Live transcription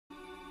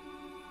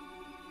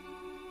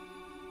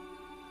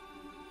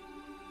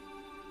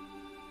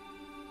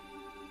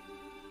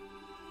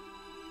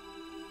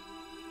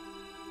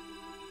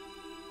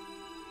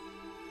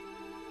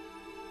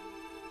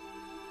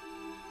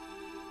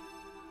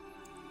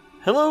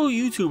Hello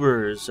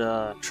YouTubers,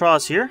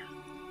 Tross here,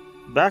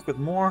 back with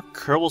more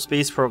Kerbal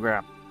Space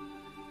Program.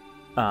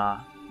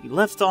 We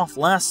left off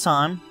last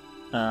time,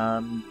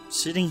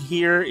 sitting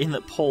here in the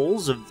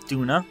poles of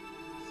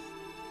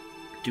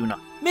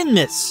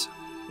Minmus!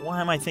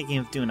 Why am I thinking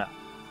of Duna?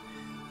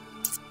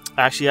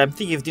 Actually, I'm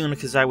thinking of Duna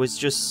because I was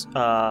just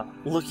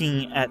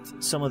looking at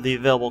some of the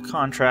available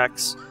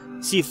contracts,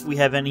 see if we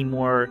have any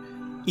more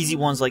easy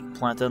ones like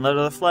plant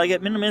another flag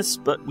at Minmus,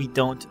 but we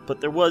don't. But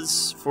there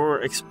was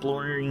for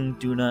exploring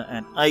Duna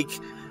and Ike.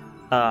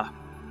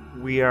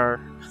 We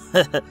are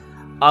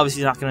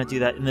obviously not going to do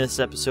that in this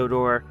episode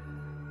or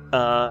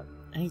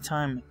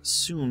anytime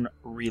soon,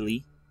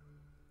 really.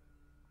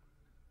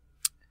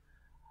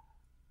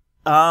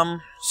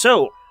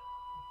 So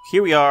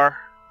here we are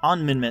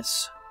on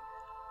Minmus.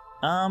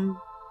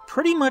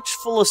 Pretty much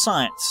full of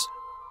science.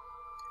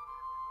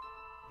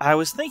 I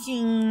was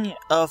thinking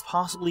of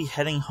possibly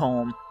heading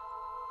home.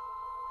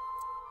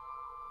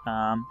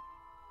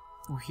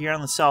 We're here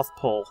on the South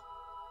Pole.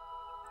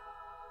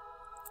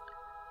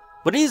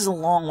 But it is a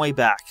long way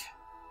back.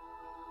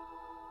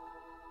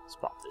 Let's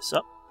pop this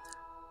up.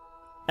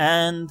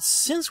 And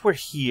since we're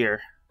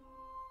here,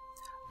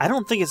 I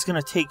don't think it's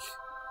going to take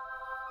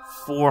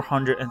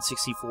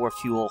 464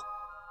 fuel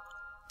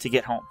to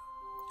get home.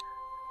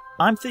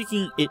 I'm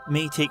thinking it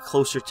may take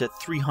closer to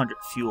 300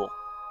 fuel.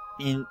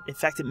 In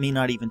fact, it may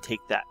not even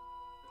take that.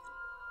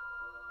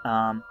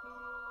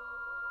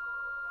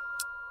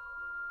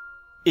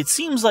 It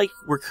seems like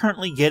we're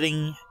currently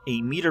getting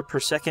a meter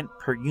per second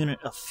per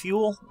unit of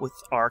fuel with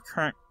our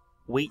current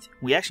weight.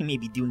 We actually may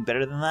be doing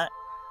better than that.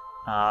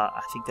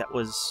 I think that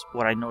was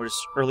what I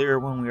noticed earlier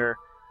when we were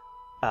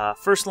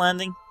first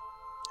landing.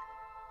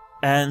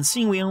 And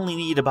seeing we only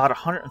need about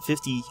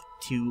 150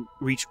 to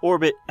reach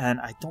orbit, and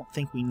I don't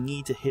think we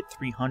need to hit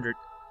 300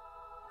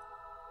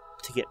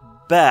 to get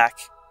back.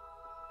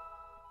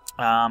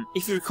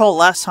 If you recall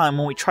last time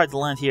when we tried to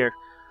land here,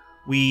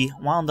 we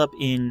wound up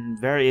in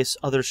various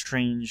other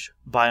strange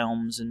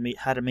biomes and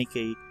had to make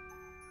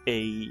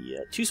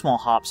two small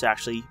hops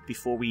actually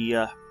before we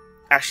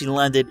actually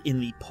landed in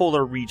the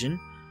polar region,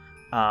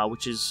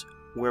 which is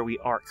where we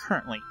are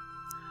currently.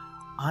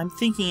 I'm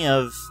thinking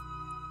of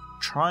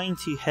trying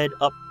to head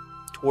up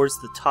towards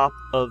the top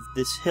of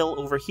this hill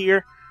over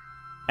here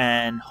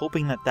and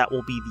hoping that that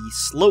will be the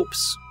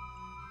slopes.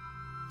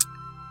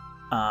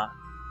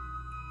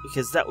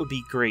 Because that would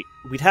be great.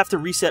 We'd have to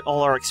reset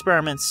all our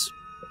experiments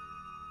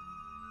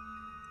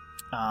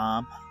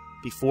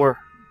before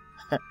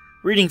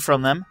reading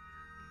from them,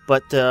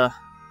 but I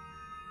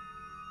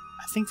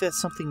think that's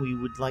something we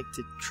would like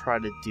to try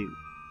to do,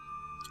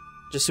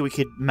 just so we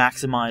could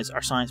maximize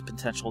our science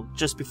potential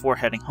just before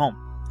heading home.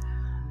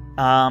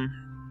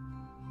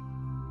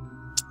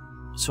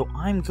 So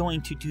I'm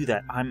going to do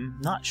that. I'm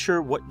not sure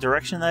what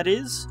direction that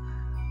is,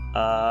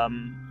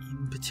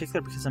 in particular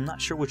because I'm not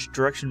sure which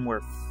direction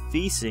we're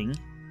facing.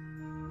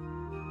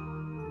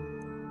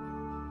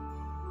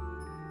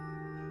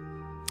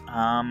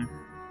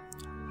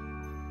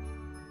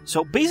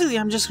 So basically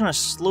I'm just gonna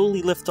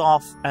slowly lift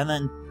off and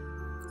then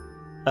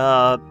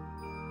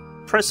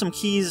press some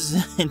keys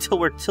until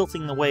we're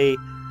tilting the way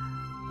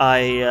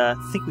I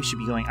think we should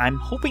be going. I'm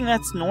hoping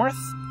that's north,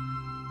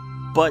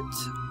 but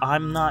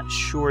I'm not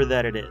sure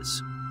that it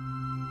is.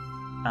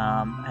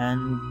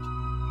 And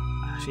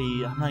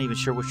actually I'm not even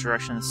sure which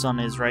direction the sun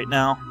is right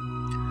now.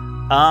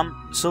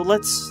 So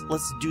let's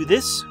do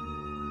this.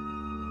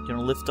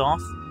 Gonna lift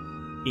off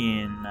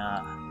in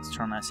let's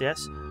turn on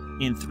SAS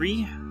in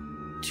 3,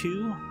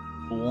 2,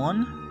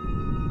 1.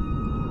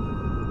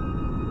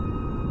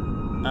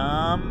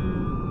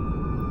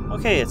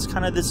 Okay, it's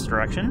kind of this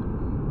direction,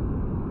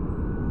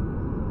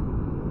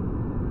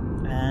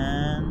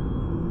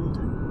 and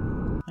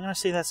I'm gonna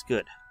say that's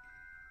good.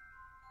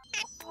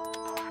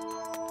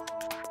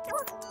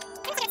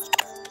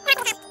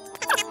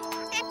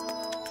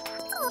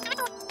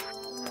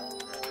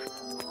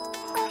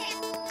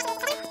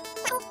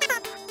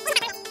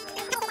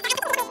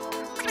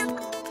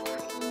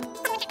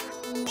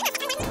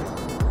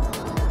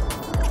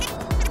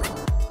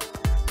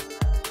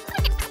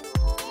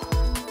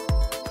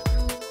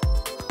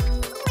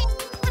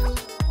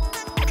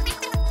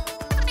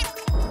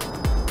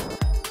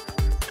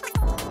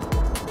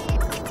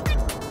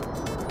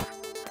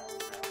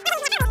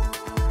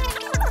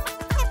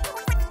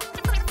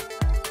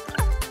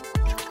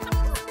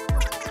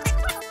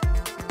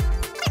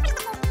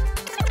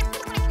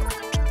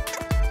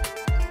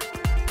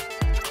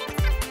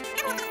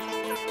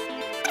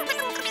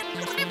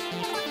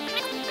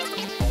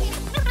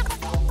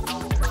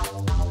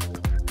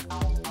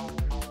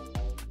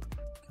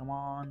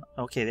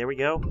 Okay, there we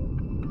go.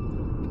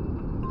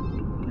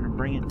 I'm gonna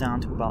bring it down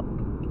to about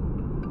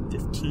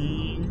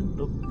 15.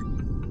 Oop.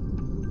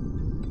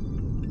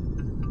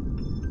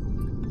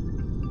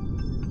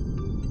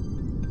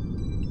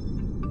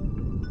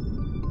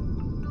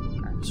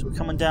 Alright, so we're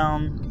coming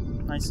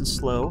down nice and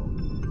slow.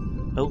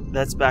 Oh,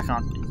 that's back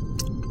on.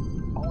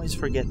 Always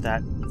forget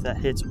that if that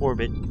hits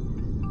orbit,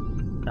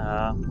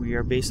 we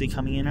are basically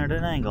coming in at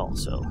an angle,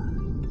 so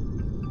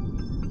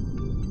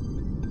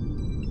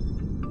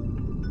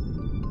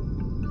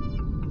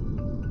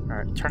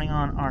Alright, turning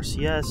on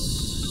RCS,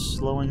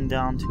 slowing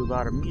down to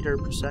about 1 meter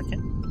per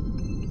second.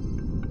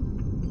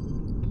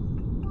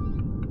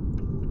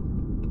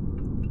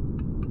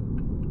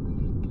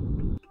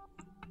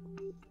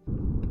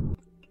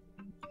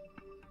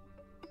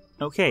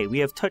 Okay, we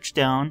have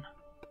touchdown.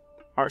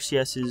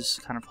 RCS is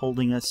kind of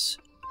holding us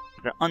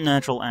at an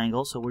unnatural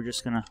angle, so we're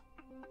just gonna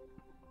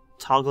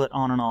toggle it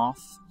on and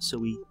off so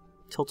we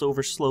tilt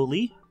over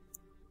slowly.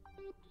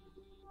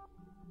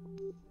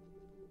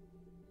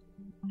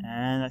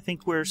 And I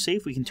think we're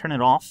safe. We can turn it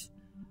off.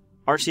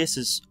 RCS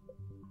is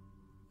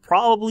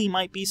probably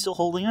might be still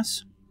holding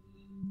us.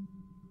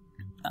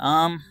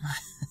 But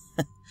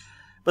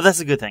that's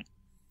a good thing.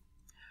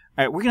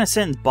 Alright, we're gonna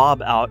send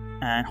Bob out,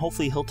 and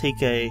hopefully he'll take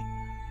a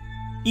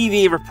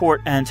EVA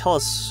report and tell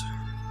us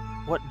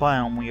what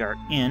biome we are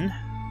in.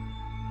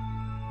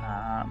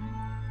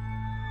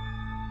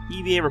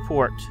 EVA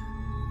report.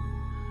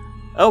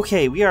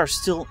 Okay, we are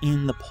still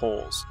in the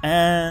poles,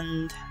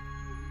 and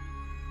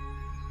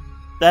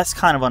that's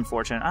kind of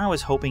unfortunate. I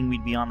was hoping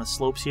we'd be on the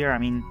slopes here. I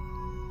mean,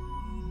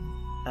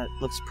 that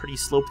looks pretty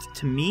sloped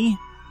to me.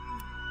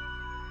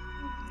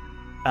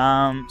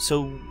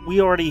 So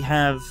we already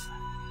have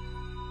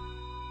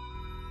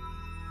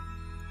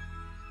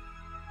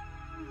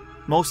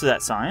most of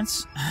that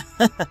science.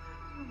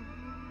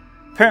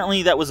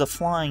 Apparently that was a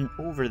flying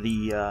over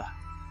the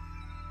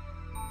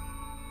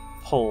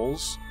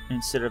poles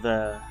instead of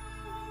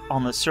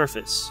on the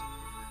surface.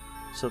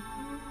 So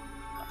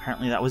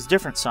apparently that was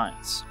different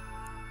science.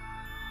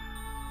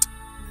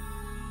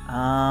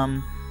 I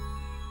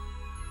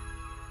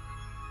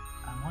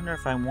wonder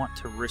if I want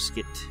to risk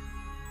it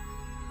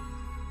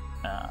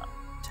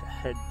to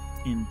head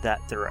in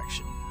that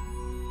direction.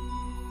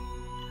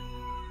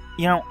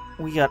 You know,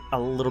 we got a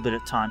little bit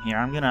of time here.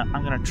 I'm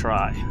gonna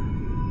try.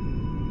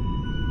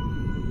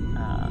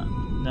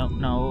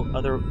 No,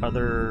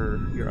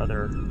 your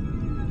other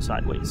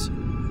sideways.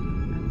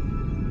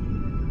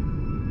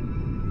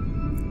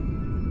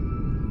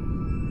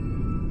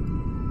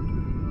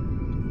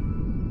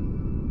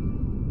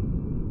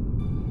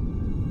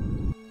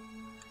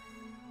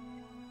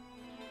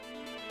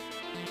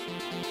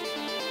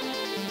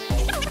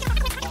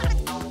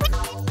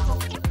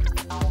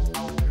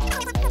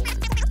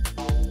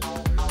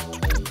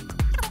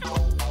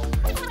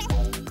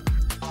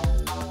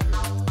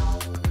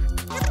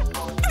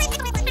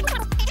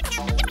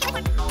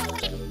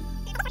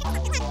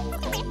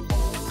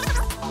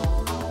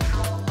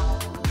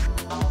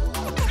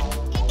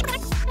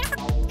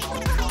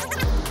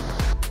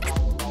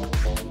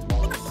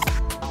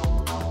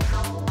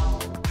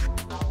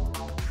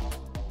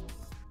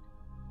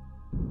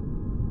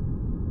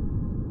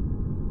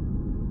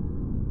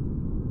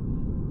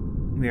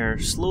 We are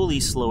slowly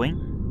slowing.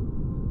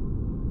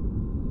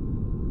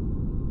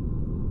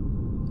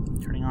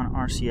 Turning on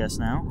RCS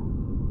now.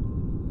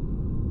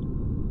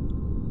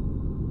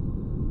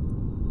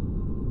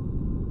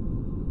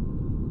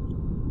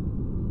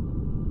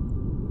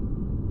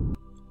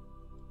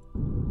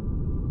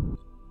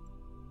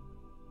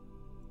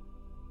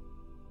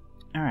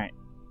 Alright.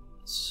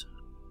 Let's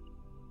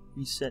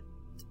reset.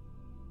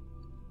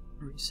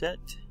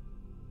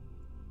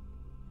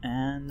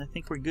 And I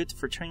think we're good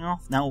for turning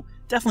off. Now,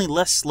 definitely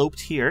less sloped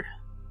here,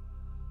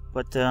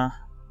 but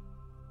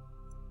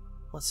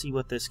let's see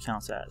what this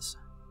counts as.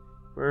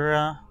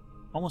 We're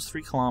almost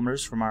 3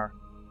 kilometers from our,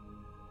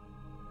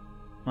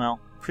 well,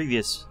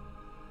 previous,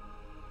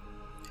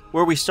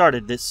 where we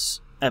started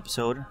this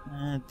episode.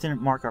 It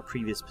didn't mark our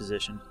previous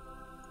position.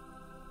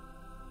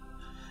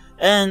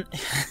 And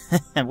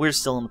we're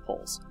still in the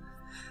poles.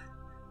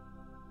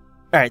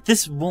 Alright,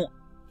 this won't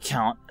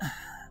count.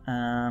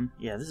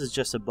 Yeah, this is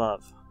just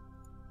above.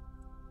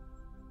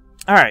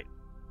 Alright,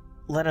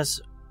 let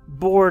us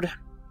board.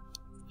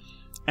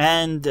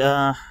 And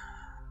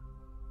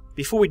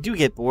before we do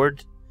get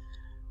bored,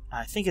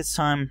 I think it's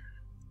time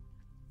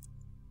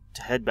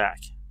to head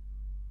back.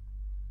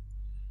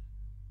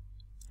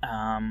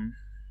 I'm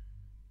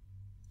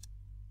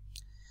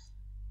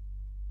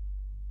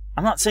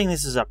not saying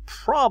this is a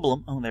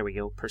problem, oh there we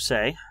go, per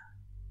se,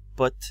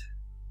 but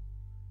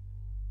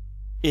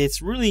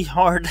it's really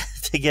hard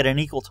to get an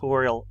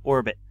equatorial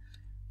orbit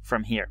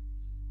from here.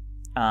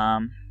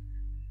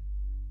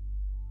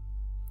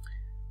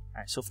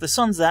 Alright, so if the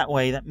sun's that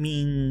way, that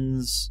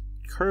means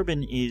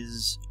Kerbin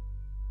is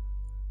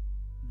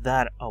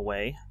that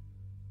away.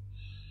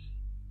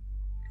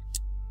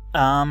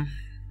 I'm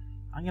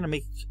gonna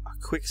make a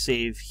quick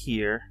save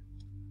here,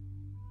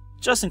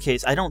 just in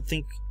case.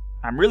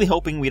 I'm really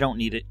hoping we don't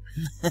need it.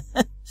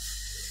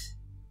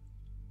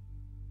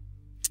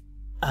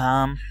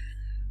 But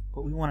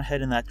we want to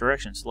head in that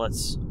direction, so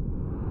let's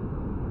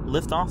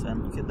lift off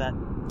and look at that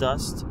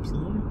dust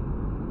plume.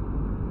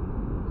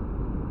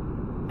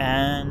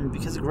 And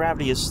because the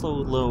gravity is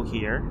slowed low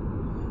here,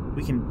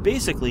 we can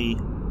basically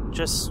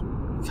just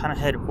kind of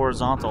head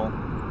horizontal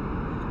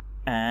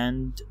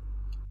and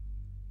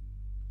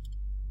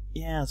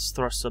yeah, let's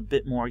thrust a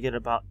bit more, get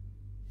about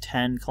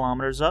 10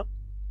 kilometers up.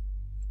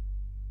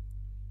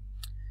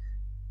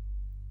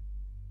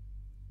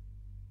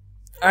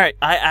 Alright,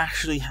 I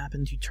actually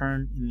happened to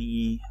turn in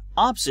the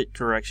opposite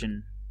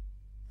direction,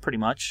 pretty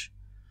much,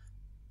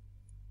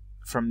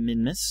 from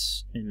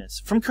Minmus.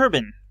 From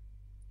Kerbin.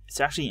 It's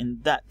actually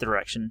in that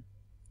direction.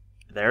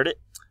 There it is.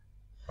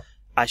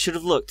 I should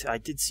have looked. I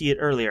did see it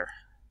earlier.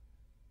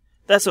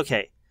 That's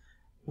okay.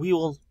 We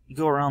will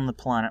go around the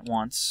planet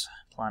once.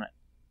 Planet.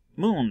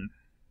 Moon.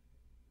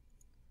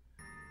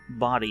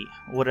 Body.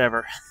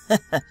 Whatever.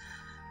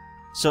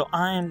 So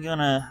I'm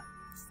gonna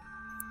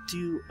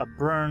do a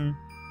burn.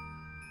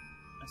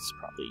 That's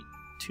probably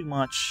too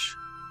much.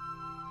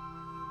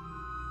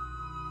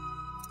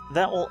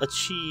 That will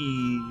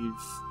achieve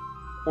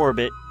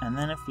orbit, and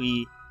then if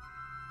we...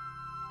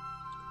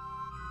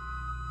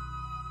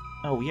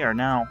 Oh, we are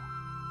now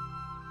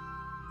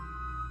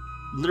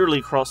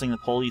literally crossing the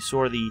pole. You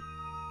saw the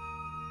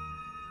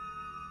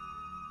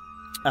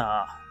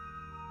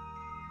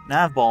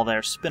nav ball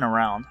there spin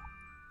around.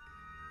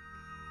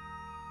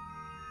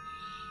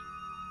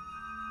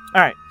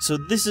 Alright, so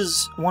this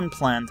is one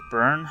planned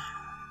burn.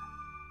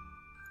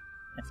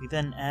 If we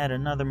then add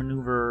another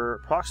maneuver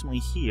approximately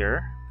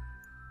here...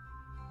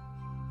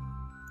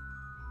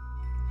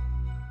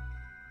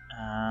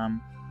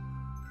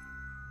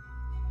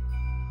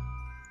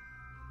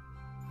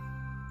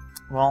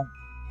 well,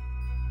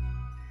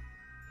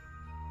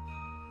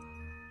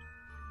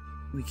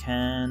 we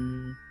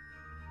can...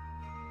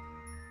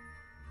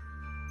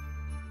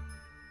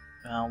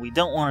 Well, we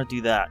don't want to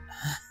do that.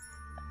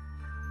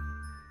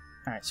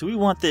 Alright, so we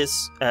want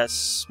this as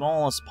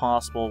small as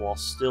possible while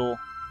still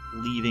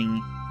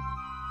leaving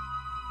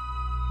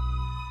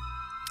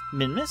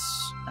Minmus,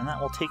 and that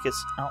will take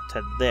us out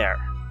to there.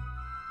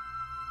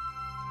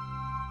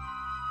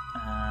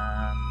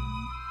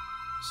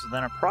 So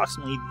then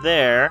approximately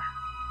there,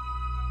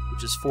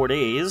 which is 4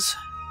 days,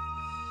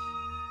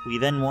 we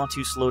then want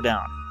to slow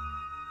down.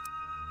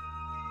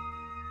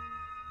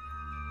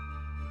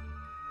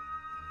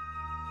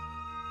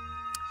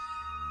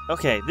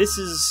 Okay, this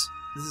is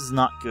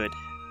not good.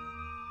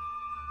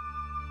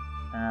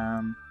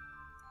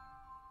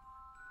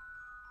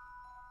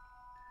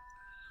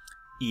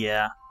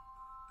 Yeah.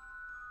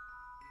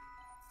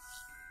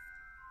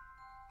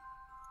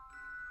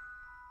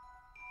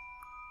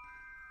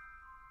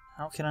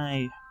 How can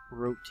I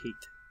rotate?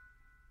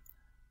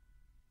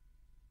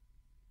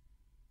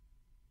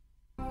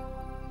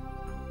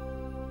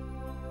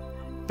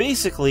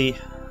 Basically,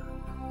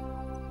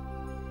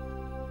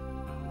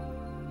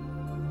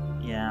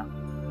 yeah.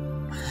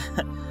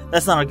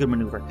 That's not a good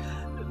maneuver.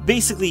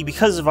 Basically,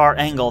 because of our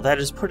angle, that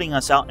is putting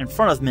us out in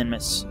front of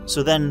Minmus.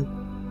 So then,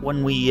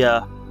 when we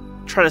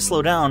try to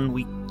slow down,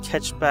 we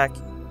catch back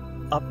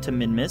up to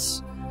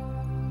Minmus.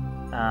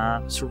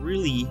 So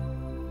really,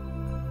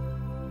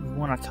 we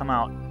want to come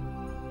out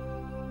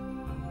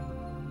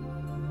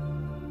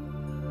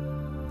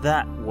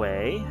that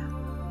way.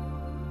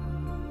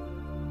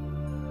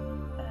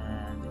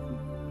 And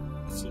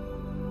if we keep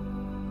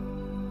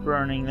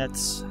burning,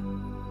 that's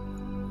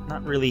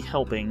not really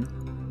helping.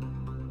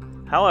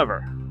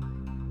 However,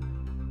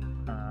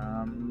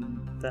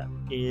 that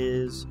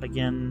is,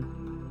 again,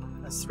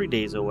 that's 3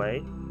 days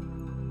away.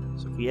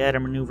 So if we add a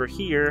maneuver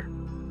here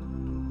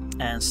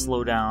and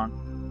slow down,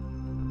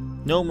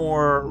 no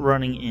more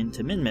running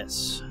into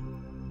Minmus.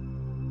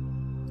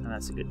 And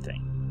that's a good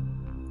thing.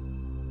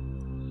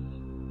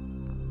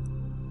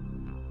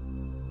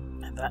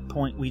 At that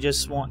point, we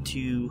just want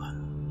to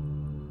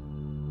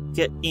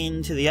get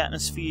into the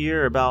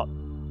atmosphere about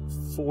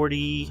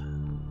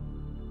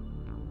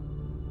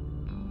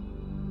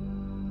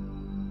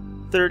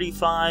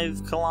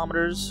 35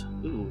 kilometers.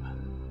 Ooh.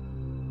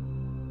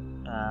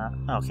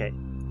 Okay.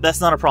 That's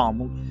not a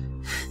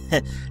problem.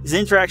 It's an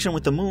interaction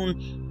with the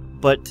moon,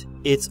 but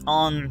it's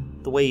on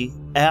the way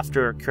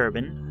after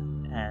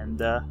Kerbin, and,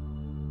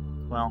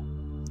 well,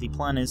 the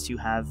plan is to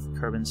have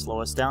Kerbin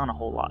slow us down a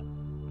whole lot.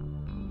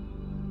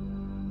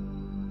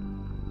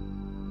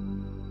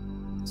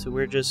 So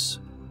we're just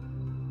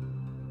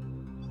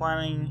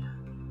planning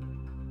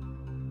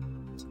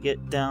to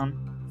get down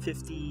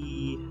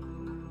 50...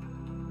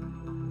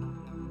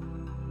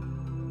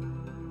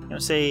 I'm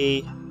gonna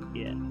say,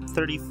 yeah,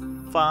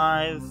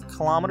 35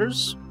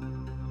 kilometers.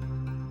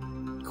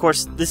 Of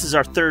course, this is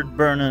our third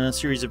burn in a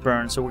series of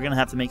burns, so we're gonna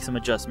have to make some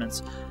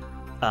adjustments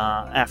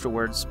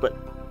afterwards, but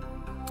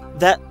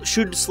that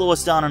should slow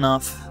us down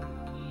enough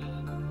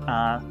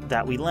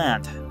that we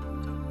land.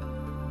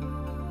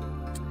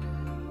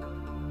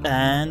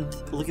 And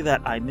look at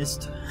that, I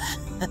missed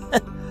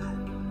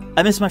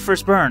I missed my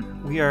first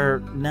burn. We are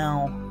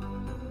now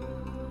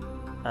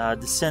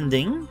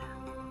descending,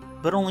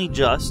 but only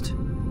just.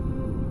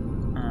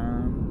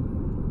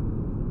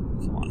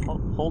 Come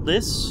on, hold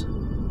this.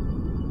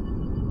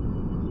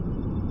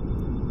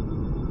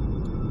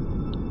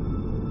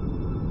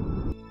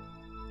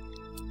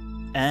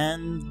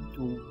 And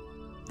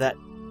that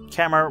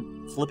camera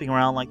flipping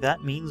around like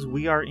that means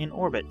we are in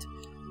orbit.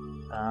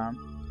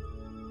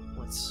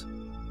 Let's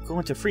go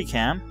into free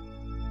cam.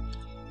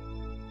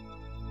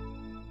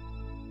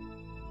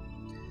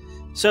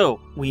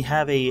 So we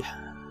have a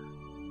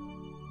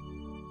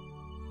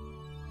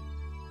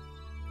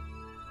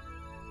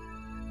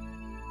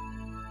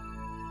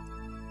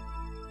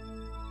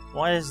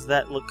Why does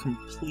that look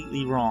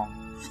completely wrong?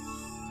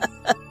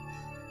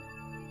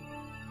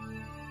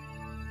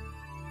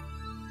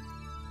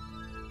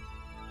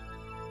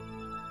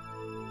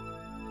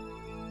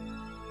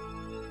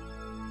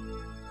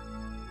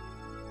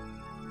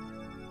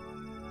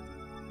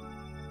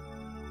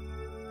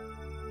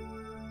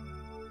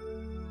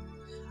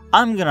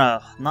 I'm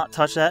gonna not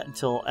touch that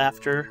until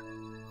after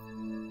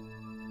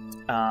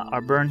our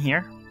burn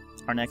here,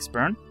 our next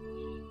burn.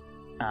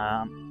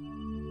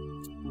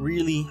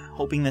 Really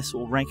hoping this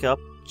will rank up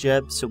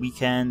Jeb so we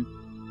can,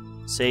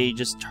 say,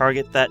 just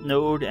target that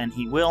node, and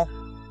he will.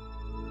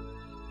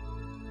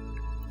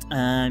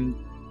 And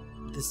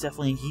this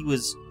definitely, he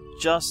was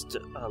just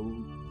a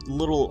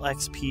little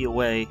XP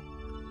away.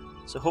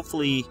 So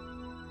hopefully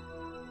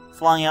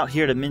flying out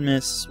here to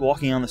Minmus,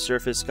 walking on the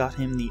surface, got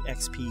him the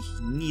XP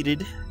he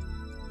needed.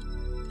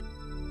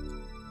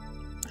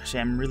 Actually,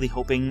 I'm really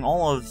hoping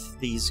all of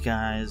these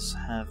guys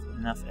have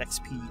enough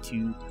XP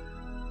to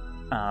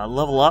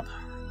level up,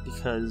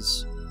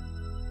 because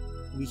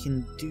we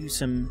can do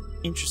some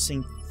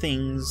interesting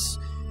things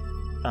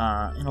in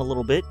a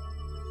little bit,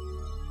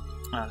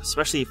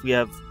 especially if we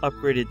have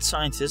upgraded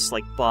scientists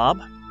like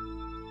Bob.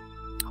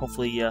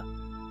 Hopefully, I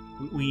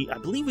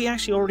believe we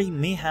actually already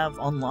may have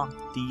unlocked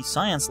the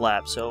science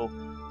lab, so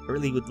I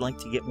really would like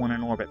to get one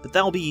in orbit. But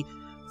that'll be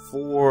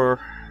for,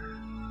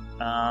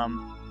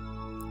 well,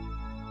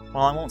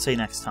 I won't say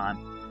next time.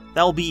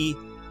 That'll be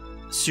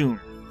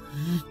soon.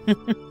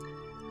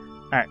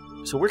 Alright,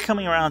 so we're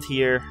coming around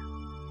here.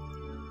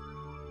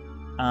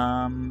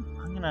 I'm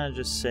gonna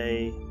just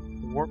say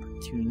warp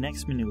to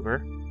next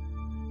maneuver.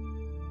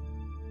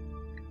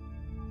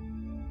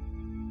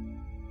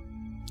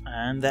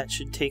 And that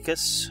should take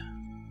us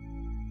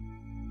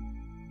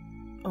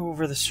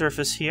over the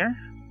surface here.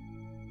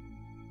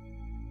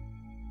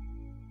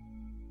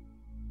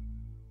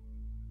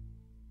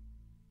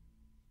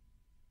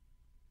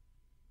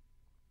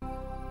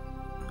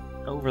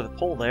 Over the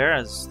pole there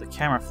as the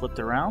camera flipped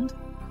around.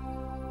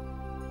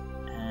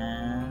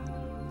 And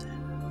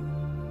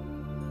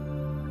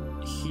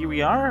here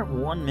we are,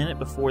 1 minute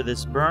before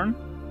this burn.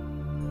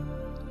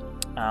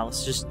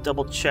 Let's just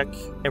double check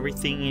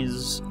everything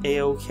is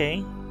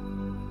A-OK.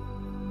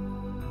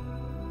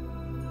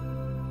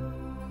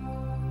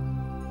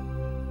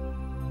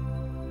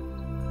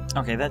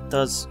 Okay, that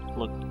does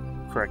look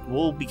correct.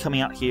 We'll be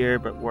coming out here,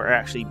 but we'll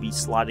actually be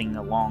sliding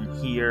along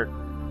here.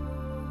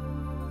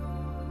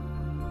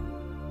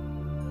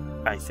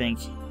 I think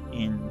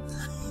in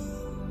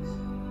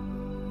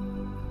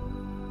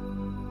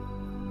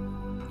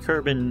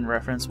Kerbin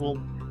reference, we'll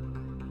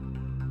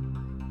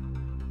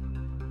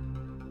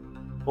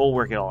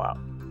work it all out.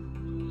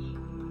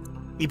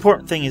 The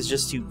important thing is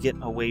just to get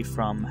away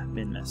from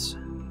Minmus.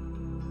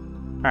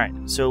 Alright,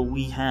 so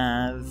we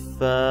have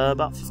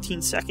about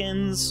 15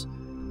 seconds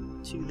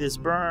to this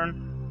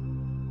burn.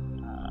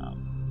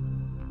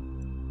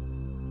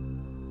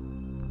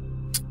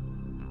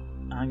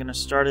 I'm gonna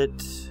start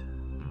it,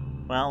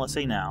 well, let's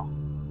say now.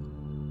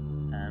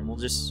 And we'll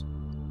just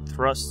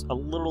thrust a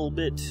little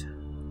bit.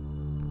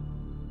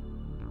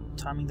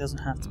 Timing doesn't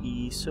have to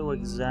be so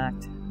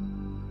exact.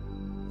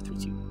 3,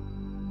 2.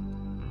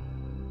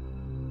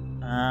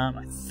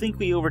 I think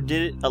we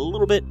overdid it a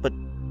little bit, but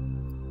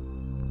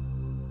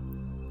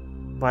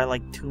by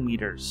like 2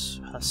 meters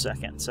a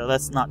second, so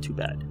that's not too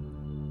bad.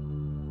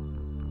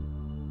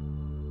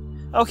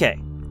 Okay,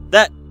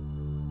 that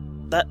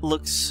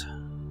looks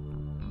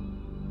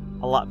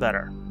a lot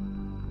better.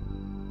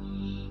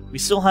 We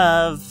still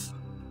have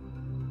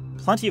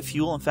plenty of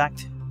fuel. In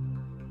fact,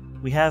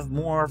 we have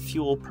more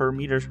fuel per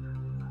meter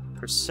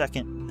per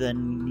second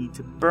than we need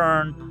to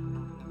burn,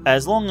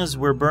 as long as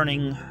we're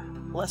burning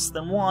less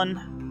than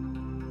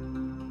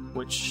 1,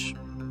 which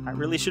I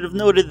really should have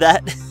noted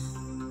that.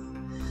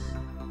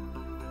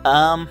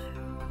 And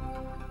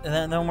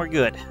then we're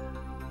good.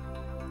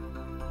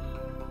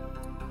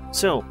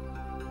 So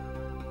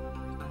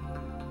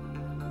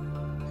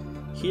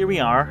here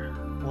we are.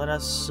 Let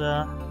us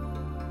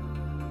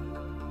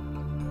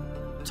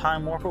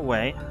time warp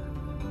away.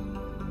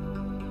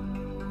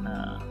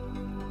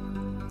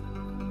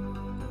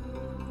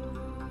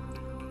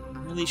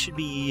 Really should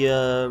be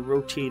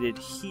rotated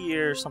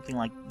here, something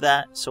like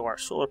that, so our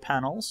solar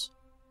panels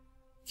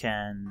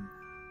can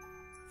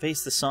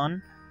face the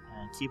sun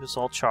and keep us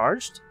all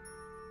charged.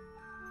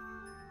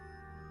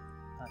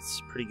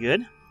 That's pretty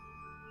good.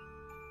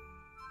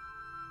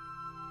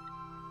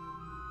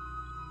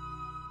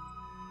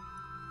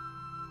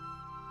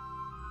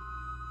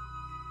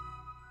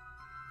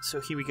 So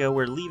here we go,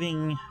 we're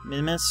leaving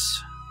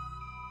Minmus.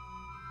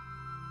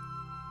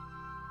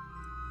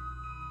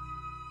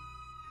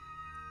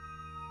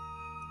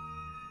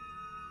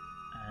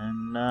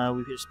 And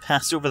we just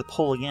passed over the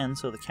pole again,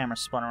 so the camera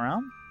spun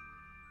around.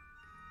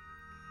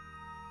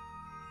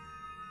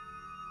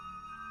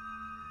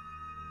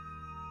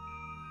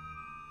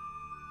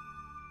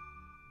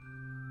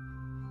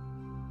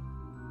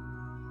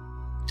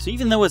 So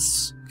even though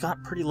it's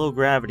got pretty low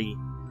gravity,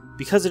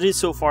 because it is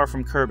so far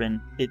from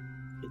Kerbin, it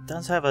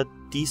does have a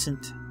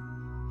decent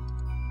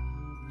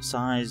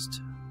sized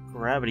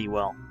gravity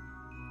well.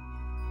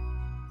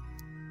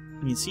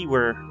 You can see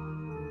we're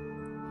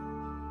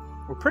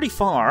pretty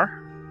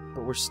far,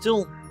 but we're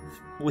still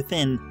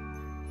within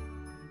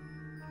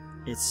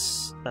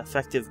its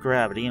effective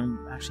gravity, and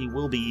actually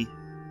will be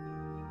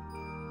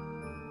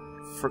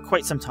for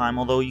quite some time,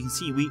 although you can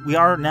see we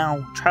are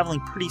now traveling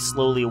pretty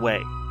slowly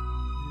away.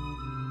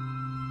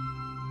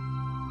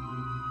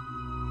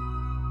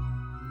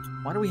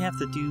 Why do we have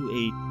to do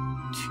a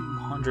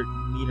 200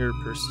 meter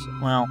per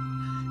second? Well,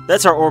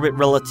 that's our orbit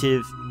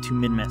relative to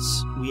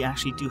Minmus. We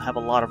actually do have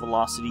a lot of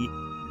velocity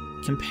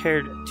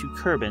compared to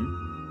Kerbin.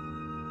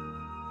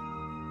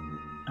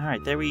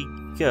 Alright, there we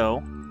go.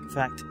 In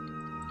fact,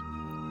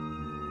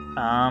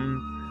 how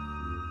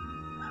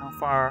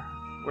far?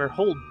 We're a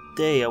whole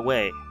day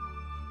away.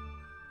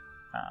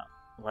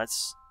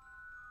 Let's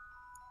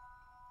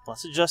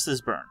adjust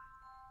this burn.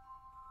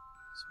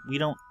 We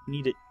don't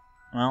need it.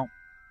 Well,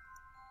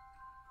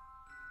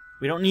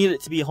 we don't need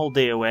it to be a whole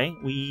day away.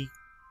 We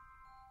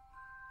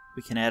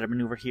can add a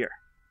maneuver here.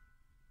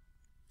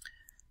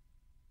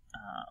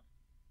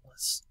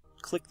 Let's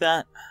click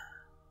that.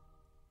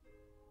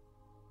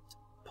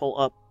 Pull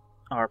up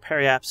our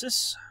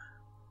periapsis,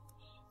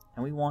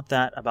 and we want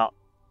that about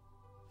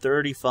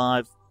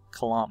 35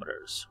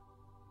 kilometers.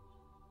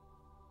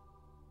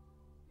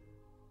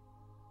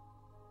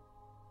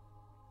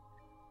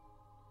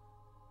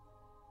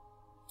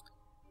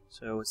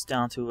 So it's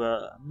down to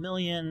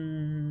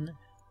 1,000,000,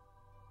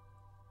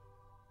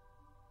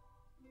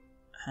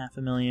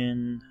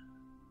 500,000,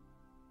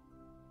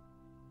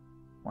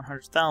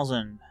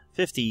 100,000,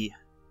 50,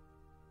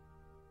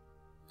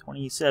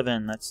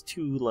 27, that's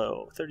too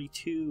low,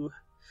 32.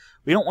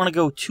 We don't want to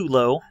go too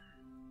low.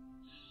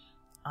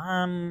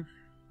 I'm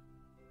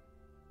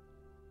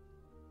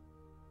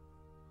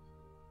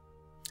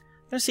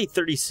gonna say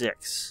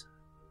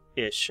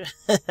 36-ish.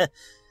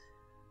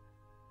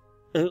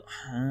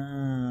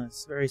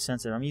 It's very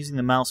sensitive. I'm using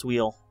the mouse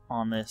wheel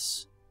on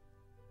this,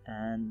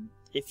 and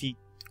if you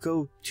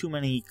go too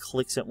many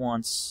clicks at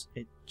once,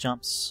 it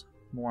jumps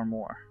more and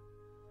more.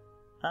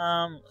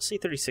 Let's say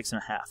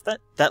 36.5.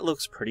 That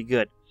looks pretty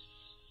good.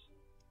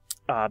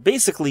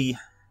 Basically,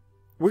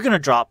 we're gonna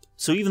drop.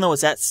 So even though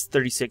it's at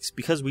 36,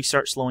 because we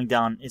start slowing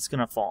down, it's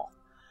gonna fall.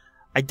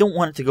 I don't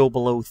want it to go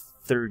below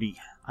 30.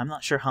 I'm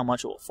not sure how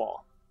much it will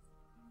fall.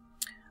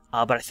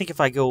 But I think if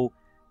I go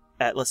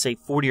at, let's say,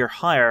 40 or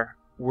higher,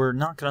 we're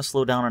not going to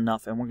slow down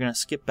enough, and we're going to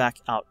skip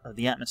back out of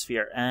the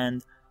atmosphere,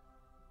 and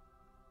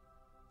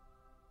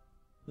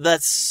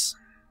that's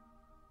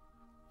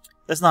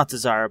not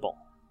desirable.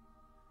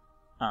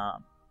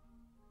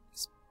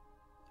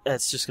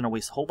 It's just going to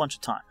waste a whole bunch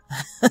of time.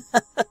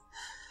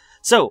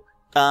 So,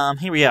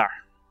 here we are.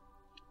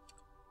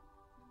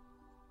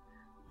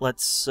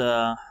 Let's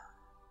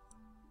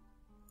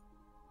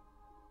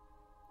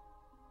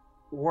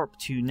warp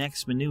to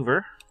next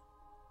maneuver.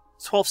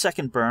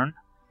 12-second burn.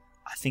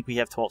 I think we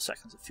have 12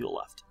 seconds of fuel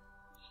left.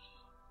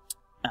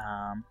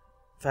 In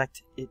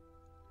fact,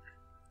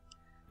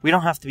 we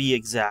don't have to be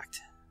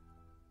exact.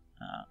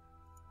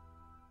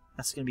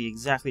 That's going to be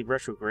exactly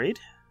retrograde.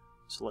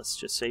 So let's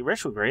just say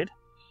retrograde.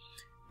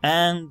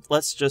 And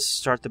let's just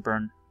start the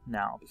burn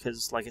now,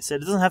 because, like I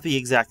said, it doesn't have to be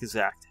exact. And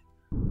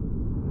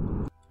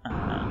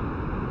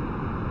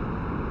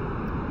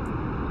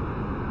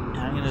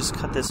I'm going to just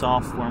cut this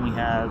off when we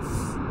have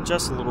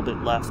just a little bit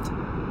left.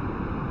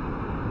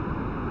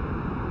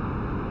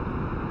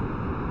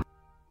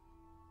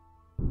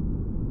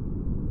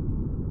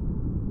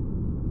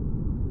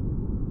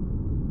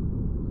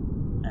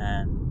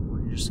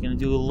 Just going to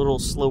do a little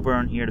slow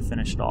burn here to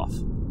finish it off.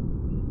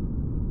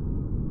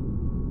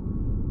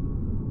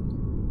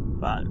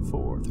 5,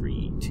 4,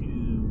 3, 2,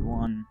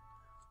 1.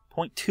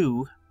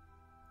 0.2.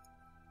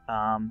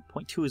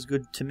 0.2 is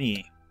good to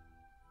me.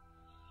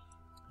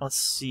 Let's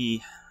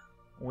see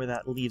where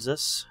that leaves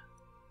us.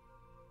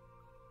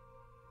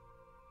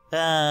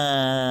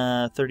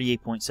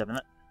 38.7.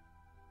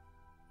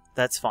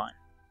 That's fine.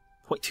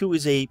 0.2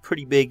 is a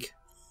pretty big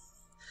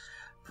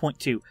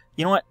 0.2. You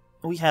know what?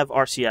 We have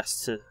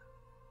RCS to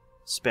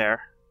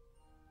spare.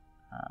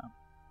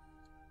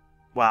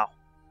 Wow,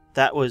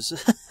 that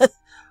was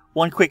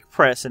one quick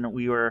press and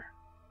we were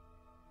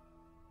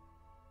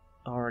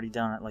already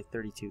down at like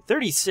 32.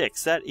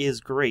 36, that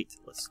is great.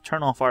 Let's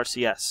turn off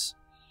RCS.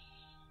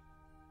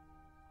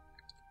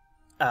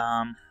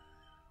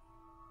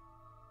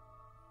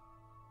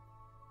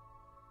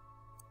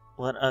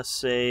 Let us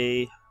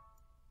say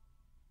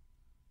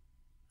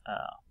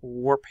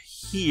warp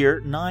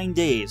here, 9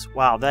 days.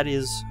 Wow, that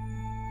is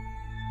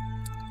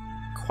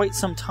quite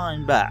some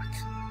time back.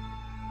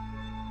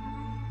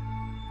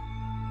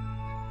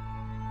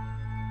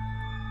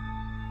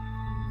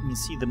 You can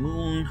see the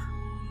moon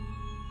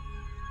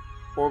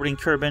orbiting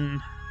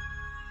Kerbin.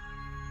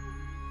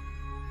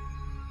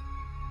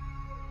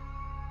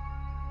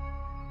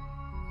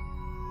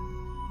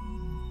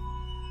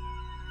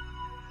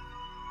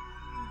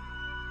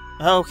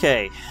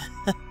 Okay.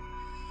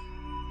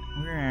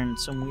 We're in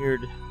some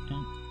weird...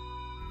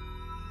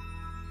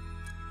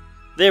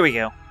 There we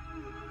go.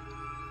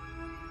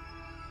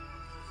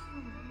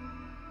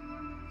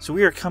 So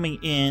we are coming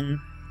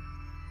in.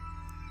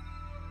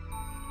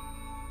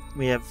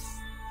 We have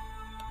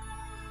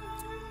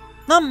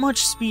not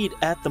much speed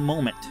at the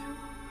moment.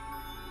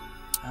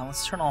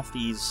 Let's turn off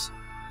these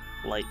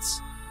lights.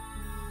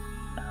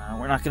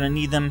 We're not going to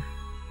need them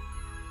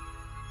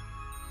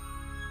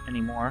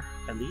anymore,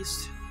 at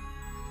least.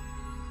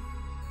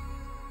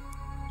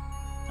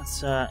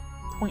 Let's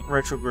point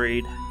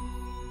retrograde.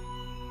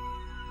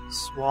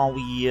 So while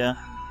we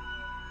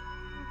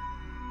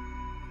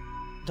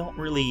don't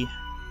really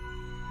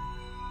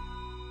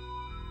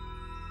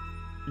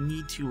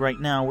need to right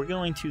now, we're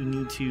going to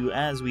need to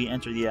as we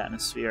enter the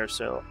atmosphere.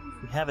 So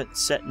if we have it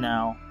set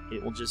now,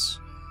 it will just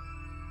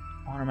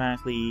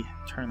automatically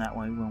turn that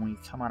way when we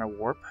come out of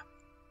warp.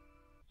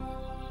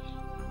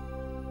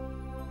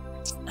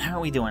 How are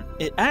we doing?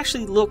 It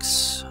actually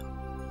looks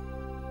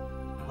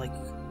like,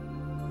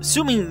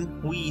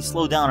 assuming we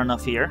slow down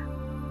enough here,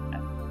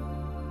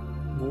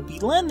 we'll be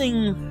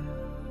landing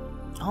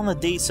on the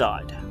day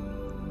side.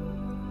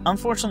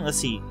 Unfortunately, let's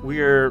see,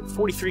 we're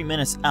 43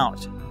 minutes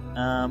out.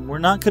 We're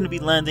not going to be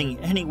landing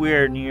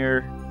anywhere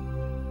near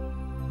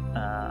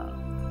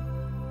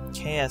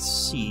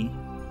KSC,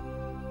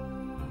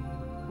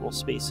 Kerbal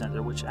Space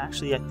Center, which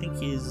actually I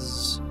think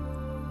is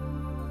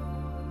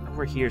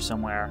over here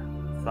somewhere,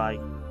 if I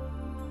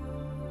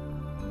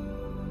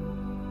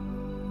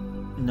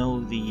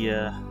know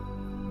the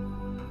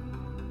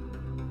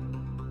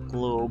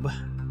globe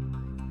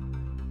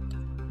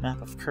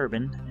map of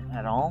Kerbin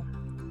at all.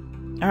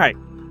 Alright,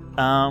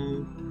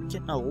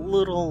 getting a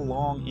little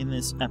long in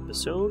this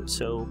episode,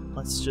 so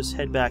let's just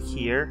head back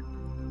here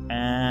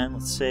and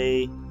let's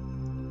say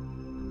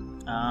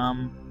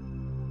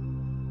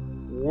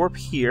warp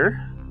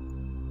here.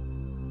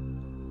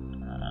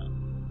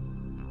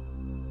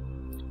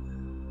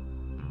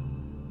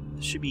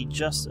 Should be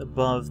just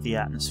above the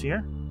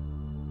atmosphere.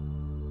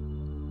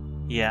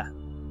 Yeah.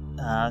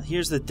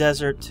 Here's the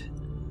desert.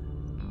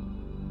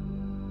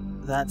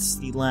 That's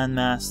the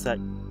landmass that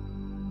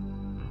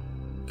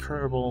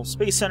Kerbal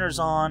Space Center's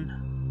on.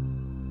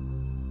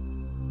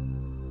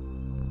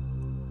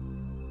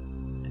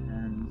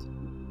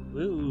 And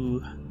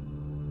ooh,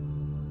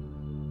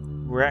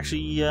 we're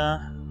actually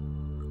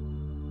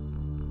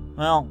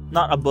well,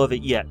 not above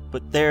it yet,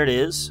 but there it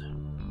is.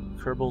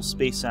 Kerbal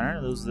Space Center.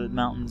 Those are the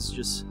mountains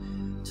just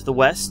to the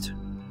west.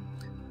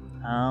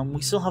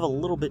 We still have a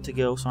little bit to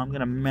go, so I'm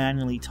going to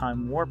manually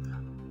time warp.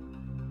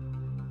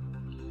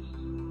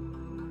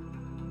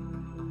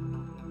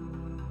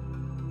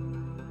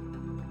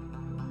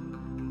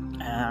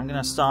 And I'm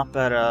going to stop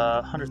at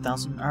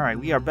 100,000. Alright,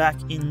 we are back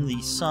in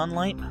the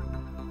sunlight.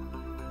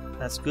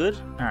 That's good.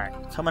 Alright,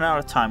 coming out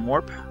of time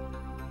warp.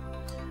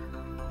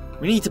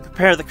 We need to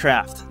prepare the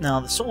craft. Now,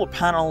 the solar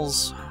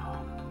panels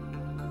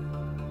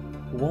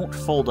won't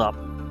fold up,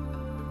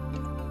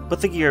 but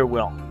the gear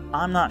will.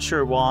 I'm not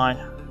sure why,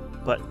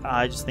 but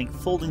I just think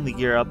folding the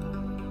gear up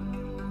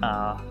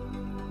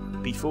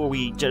before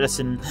we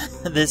jettison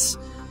this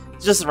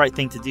is just the right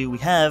thing to do. We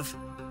have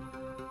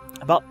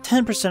about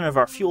 10% of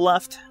our fuel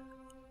left,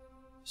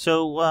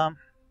 so I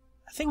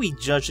think we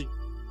judged it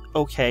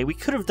okay. We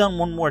could have done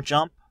one more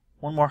jump,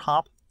 one more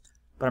hop,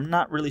 but I'm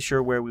not really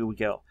sure where we would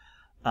go.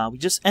 We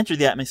just entered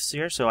the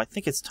atmosphere, so I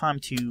think it's time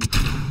to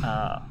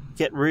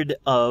get rid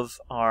of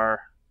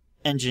our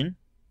engine.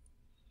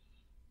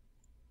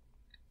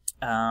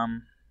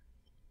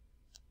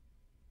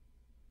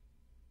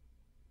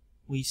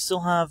 We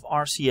still have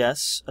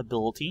RCS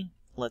ability.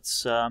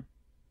 Let's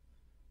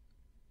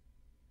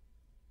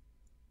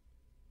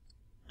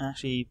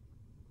actually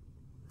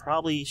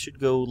probably should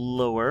go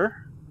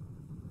lower.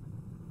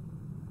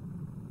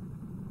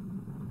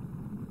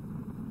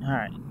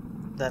 Alright,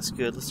 that's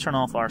good. Let's turn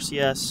off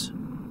RCS.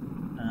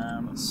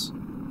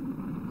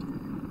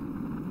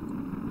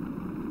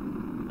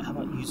 How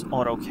about use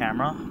auto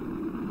camera?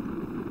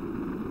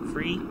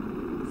 Free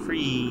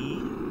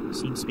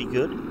seems to be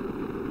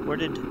good. Where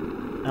did...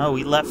 Oh,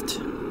 we left...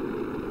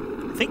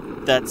 I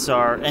think that's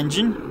our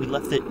engine. We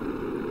left it...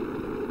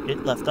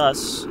 It left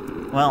us.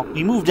 Well,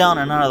 we moved down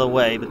and out of the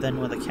way, but then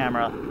with the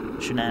camera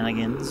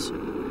shenanigans...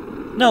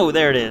 No,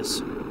 there it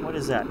is. What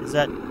is that? Is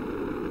that...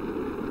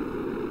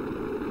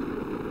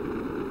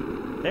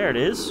 There it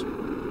is.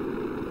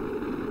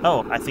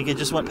 Oh, I think it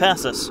just went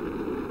past us.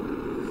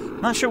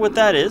 Not sure what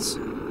that is.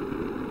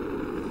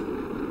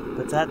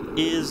 But that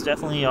is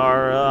definitely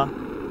our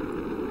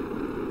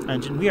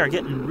engine. We are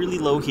getting really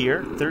low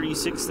here.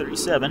 36,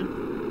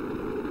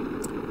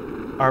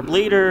 37. Our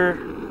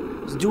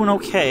blader is doing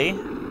okay.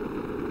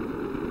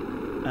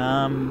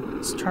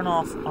 Let's turn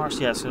off RCS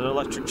because the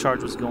electric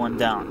charge was going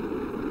down.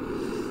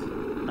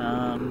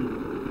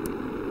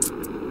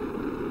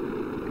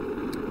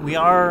 We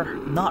are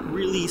not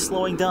really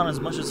slowing down as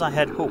much as I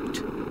had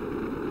hoped.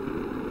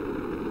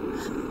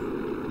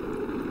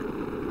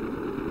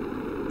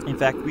 In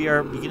fact, we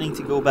are beginning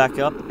to go back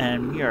up,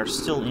 and we are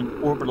still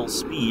in orbital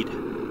speed.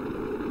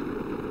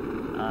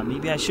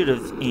 Maybe I should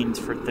have aimed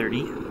for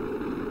 30. We've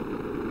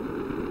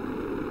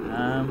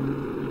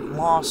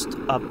lost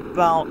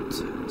about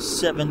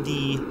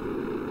 70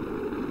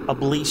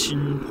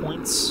 ablation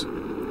points,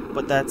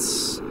 but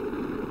that's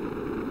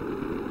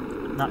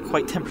not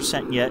quite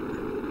 10% yet.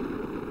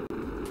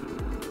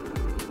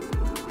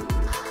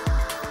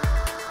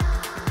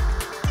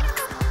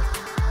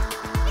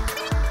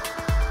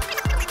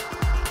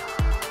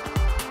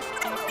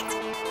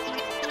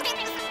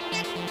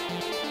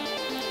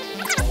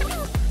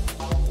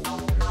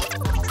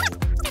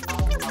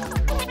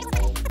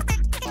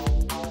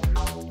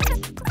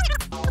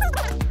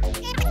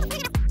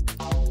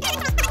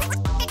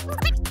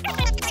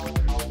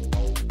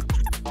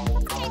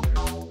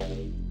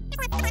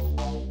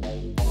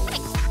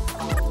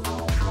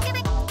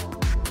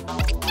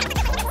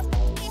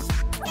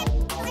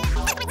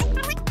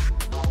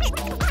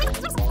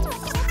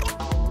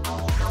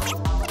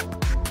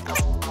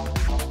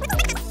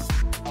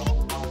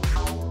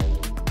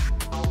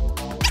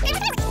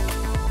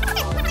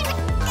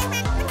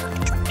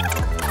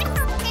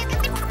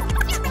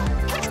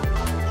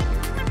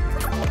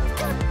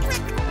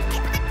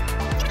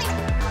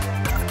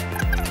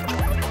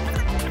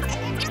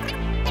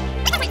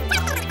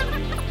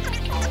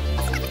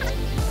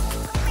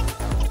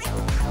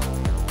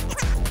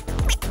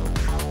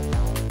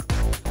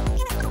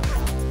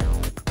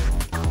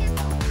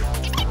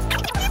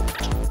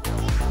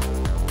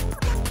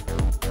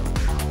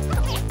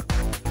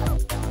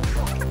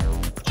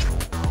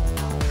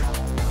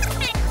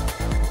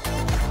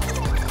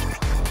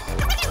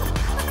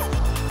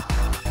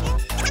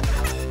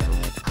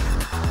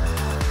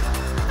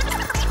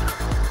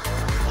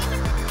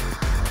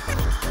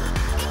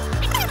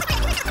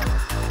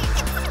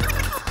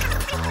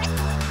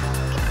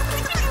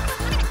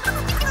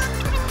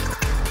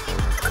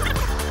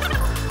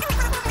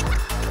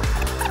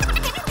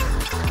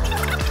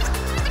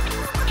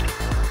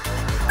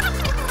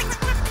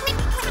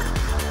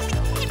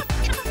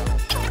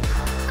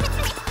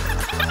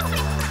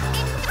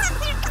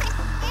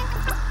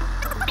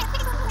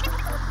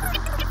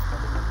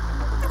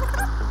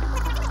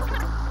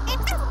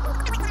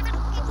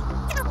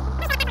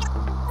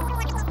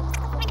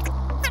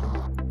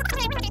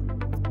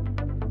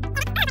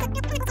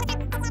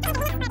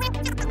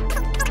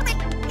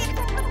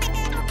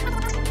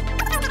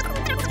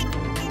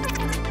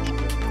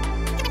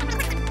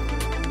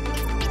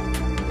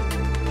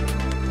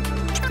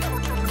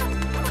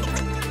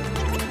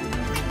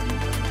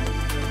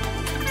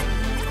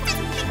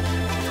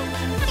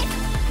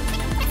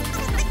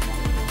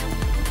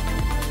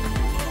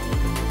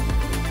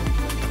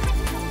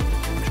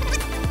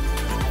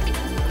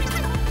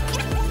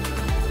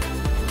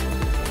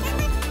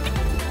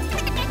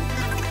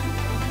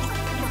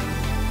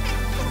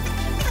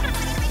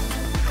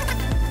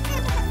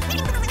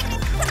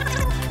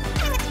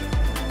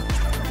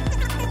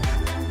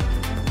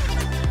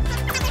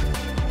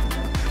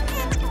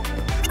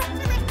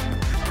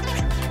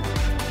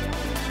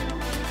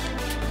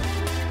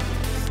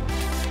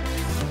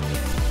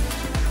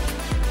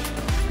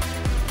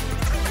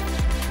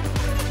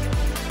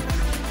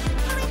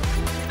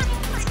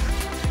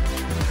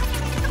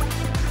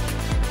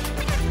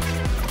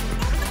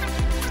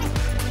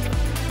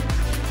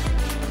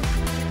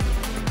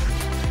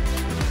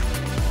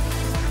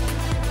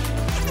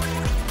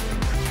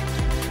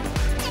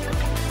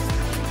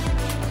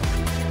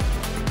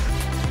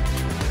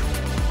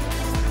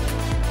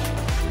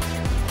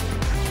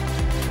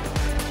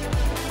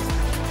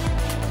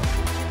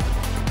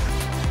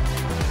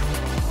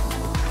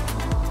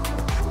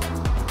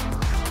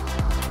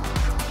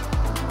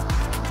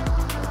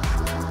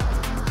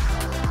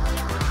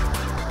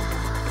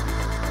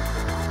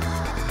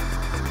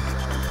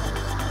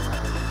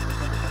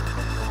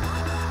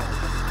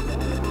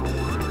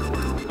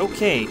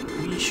 Okay,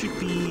 we should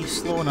be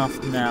slow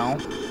enough now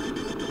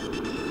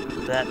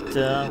that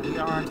we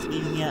aren't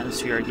leaving the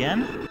atmosphere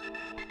again.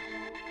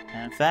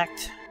 And in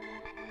fact,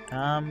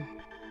 that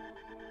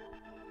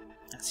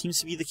seems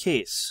to be the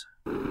case.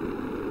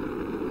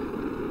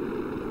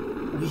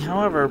 We,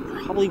 however,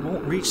 probably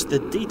won't reach the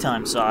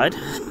daytime side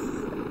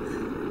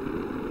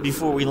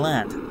before we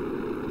land.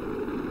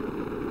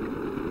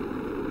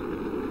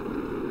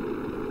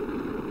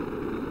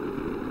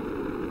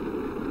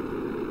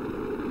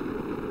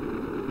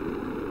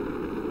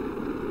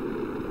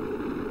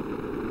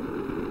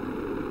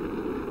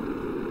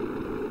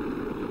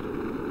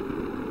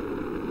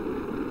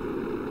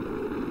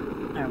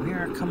 We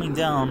are coming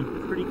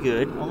down pretty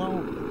good, although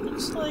it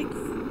looks like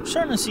we're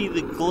starting to see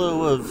the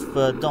glow of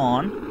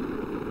dawn.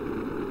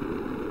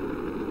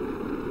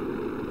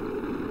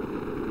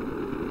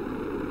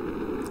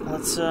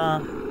 Let's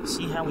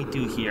see how we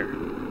do here.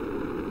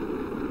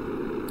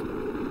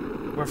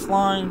 We're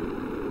flying.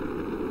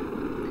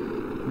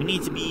 We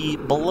need to be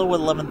below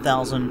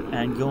 11,000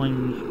 and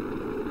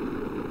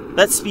going...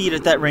 That speed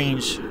at that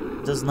range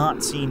does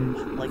not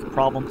seem like a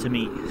problem to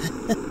me.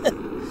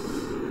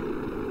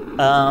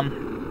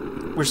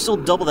 We're still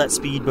double that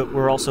speed, but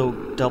we're also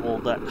double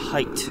that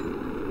height.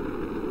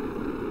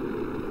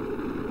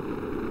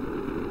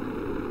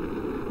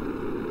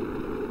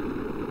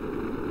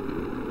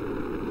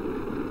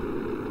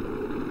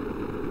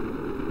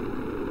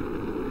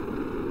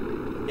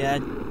 Yeah,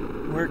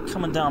 we're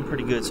coming down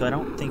pretty good, so I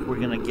don't think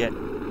we're gonna get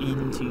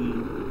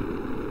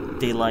into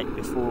daylight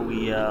before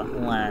we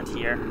land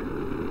here.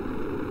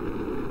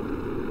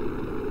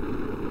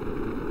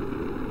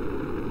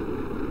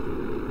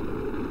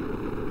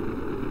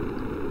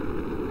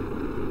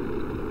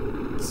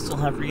 Still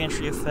have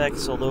re-entry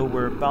effects, although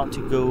we're about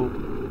to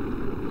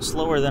go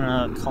slower than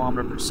a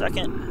kilometer per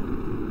second.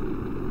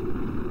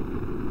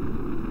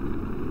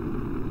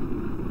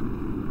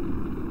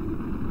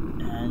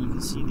 And you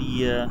can see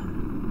the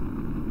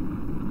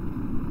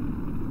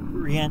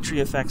re-entry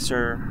effects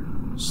are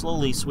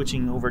slowly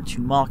switching over to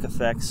Mach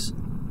effects,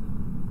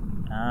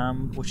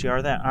 which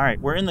are that. Alright,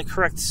 we're in the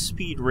correct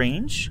speed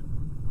range.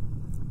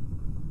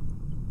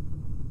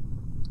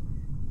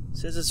 It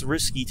says it's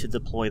risky to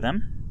deploy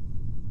them.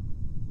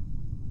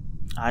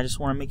 I just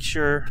want to make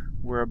sure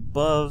we're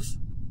above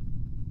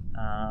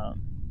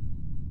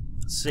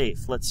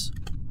safe. Let's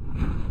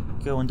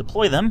go and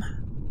deploy them.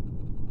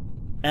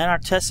 And our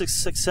test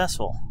is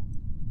successful.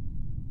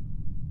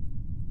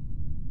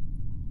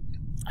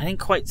 I didn't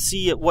quite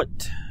see at what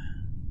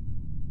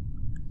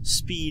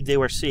speed they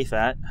were safe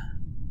at.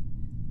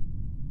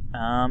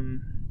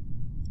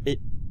 It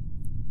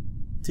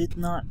did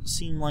not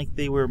seem like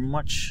they were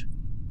much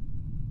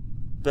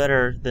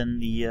better than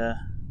the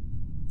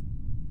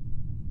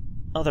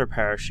other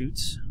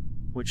parachutes,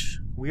 which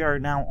we are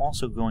now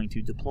also going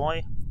to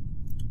deploy.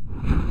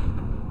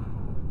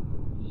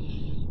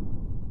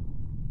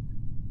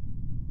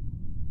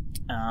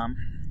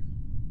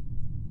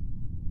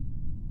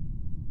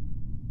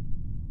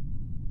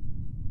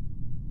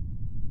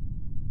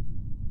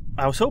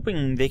 I was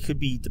hoping they could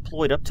be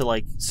deployed up to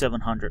like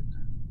 700,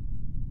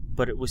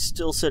 but it was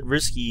still said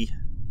risky.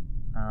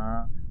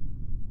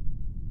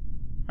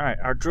 Alright,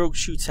 our drogue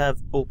chutes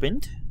have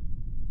opened.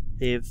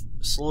 They've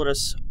slowed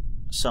us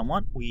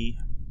somewhat. We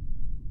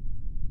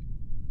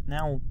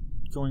now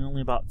going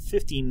only about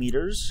 50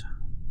 meters,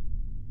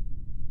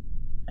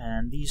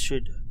 and these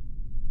should,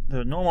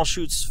 the normal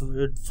chutes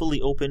should fully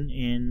open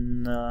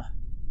in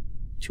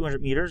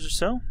 200 meters or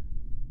so,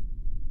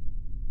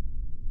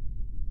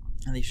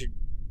 and they should,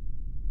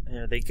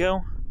 there they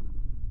go,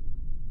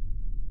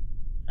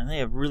 and they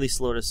have really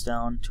slowed us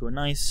down to a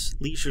nice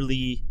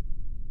leisurely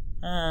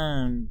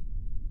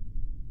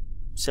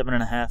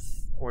 7.5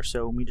 or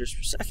so meters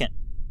per second.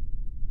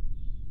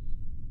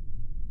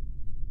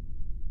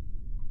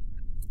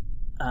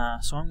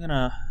 So I'm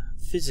gonna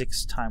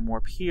physics time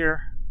warp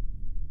here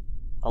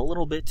a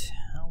little bit.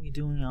 How are we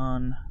doing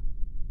on?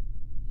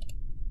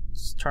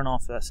 Let's turn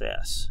off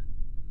SAS.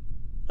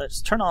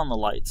 Let's turn on the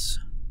lights.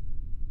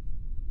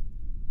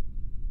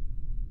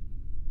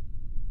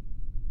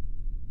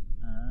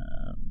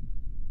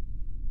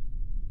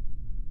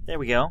 There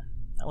we go.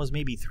 That was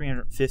maybe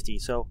 350.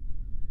 So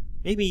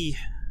maybe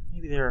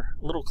they're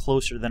a little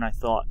closer than I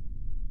thought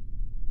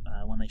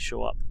when they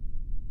show up.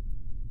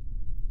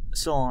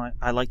 Still,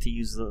 I like to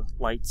use the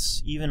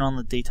lights, even on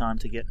the daytime,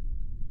 to get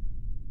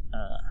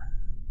a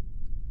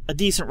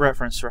decent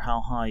reference for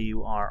how high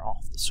you are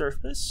off the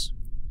surface.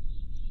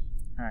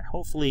 Alright,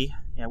 hopefully,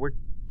 yeah, we're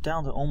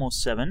down to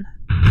almost 7.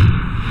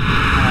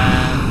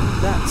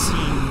 And that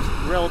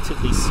seemed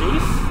relatively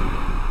safe.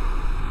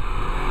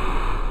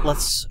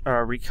 Let's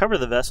recover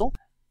the vessel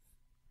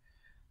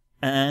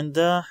and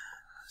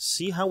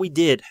see how we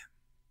did.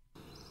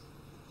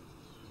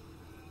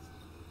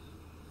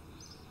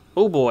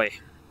 Oh boy.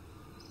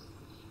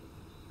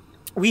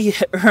 We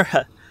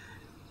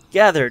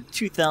gathered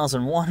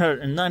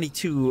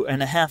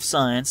 2,192.5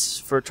 science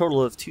for a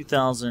total of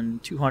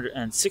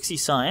 2,260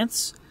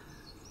 science.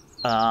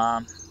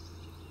 That's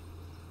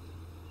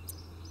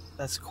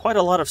quite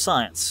a lot of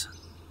science.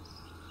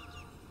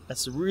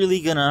 That's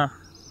really gonna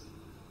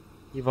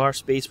give our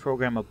space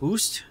program a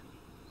boost.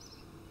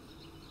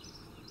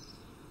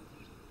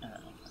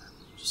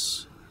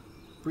 Just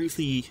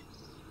briefly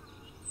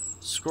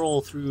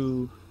scroll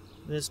through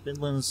this: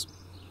 Midlands,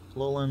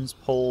 Lowlands,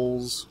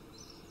 Poles,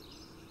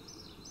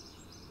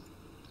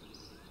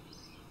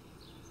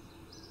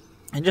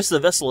 and just the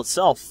vessel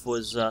itself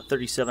was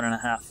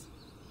 37.5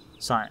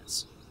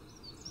 science.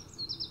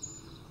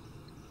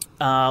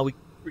 We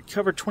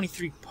recovered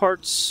 23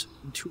 parts,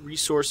 2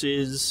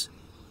 resources,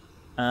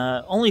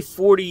 only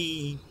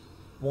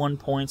 41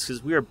 points,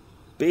 because we are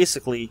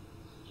basically,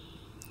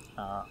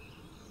 I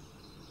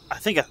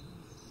think,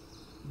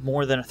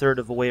 more than a third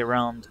of the way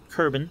around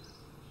Kerbin.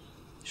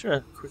 Should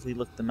have quickly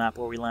looked at the map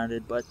where we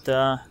landed, but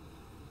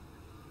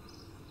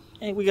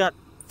hey, we got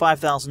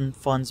 5,000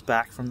 funds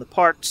back from the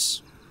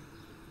parts.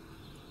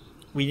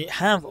 We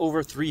have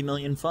over 3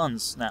 million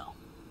funds now.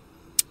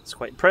 It's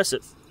quite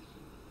impressive.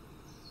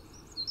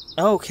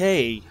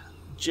 Okay,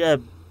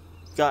 Jeb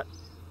got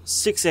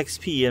 6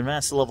 XP in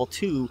advanced to level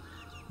 2,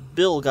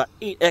 Bill got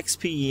 8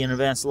 XP in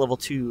advanced to level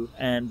 2,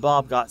 and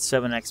Bob got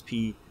 7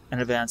 XP in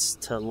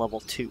advanced to level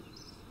 2.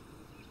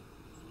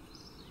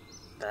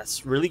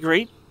 That's really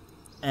great.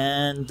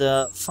 And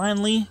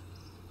finally,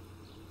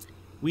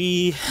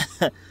 we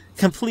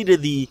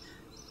completed the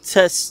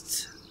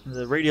test,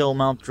 the radial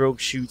mount drogue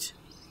chute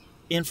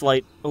in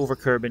flight over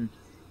Kerbin.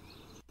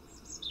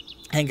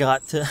 and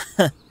got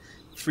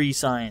free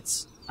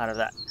science out of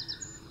that.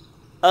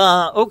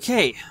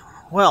 Okay,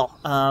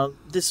 well,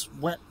 this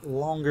went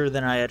longer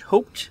than I had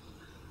hoped,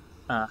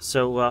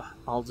 so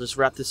I'll just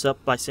wrap this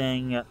up by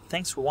saying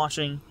thanks for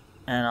watching,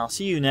 and I'll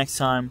see you next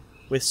time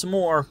with some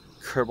more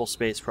Kerbal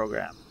Space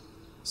Program.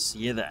 See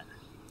you then.